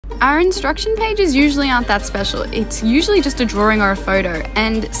Our instruction pages usually aren't that special. It's usually just a drawing or a photo,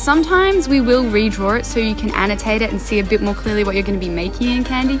 and sometimes we will redraw it so you can annotate it and see a bit more clearly what you're going to be making in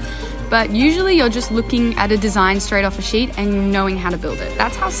Candy. But usually you're just looking at a design straight off a sheet and knowing how to build it.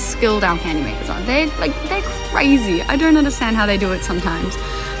 That's how skilled our candy makers are. They're crazy. I don't understand how they do it sometimes.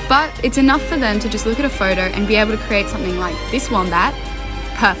 But it's enough for them to just look at a photo and be able to create something like this wombat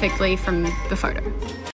perfectly from the photo.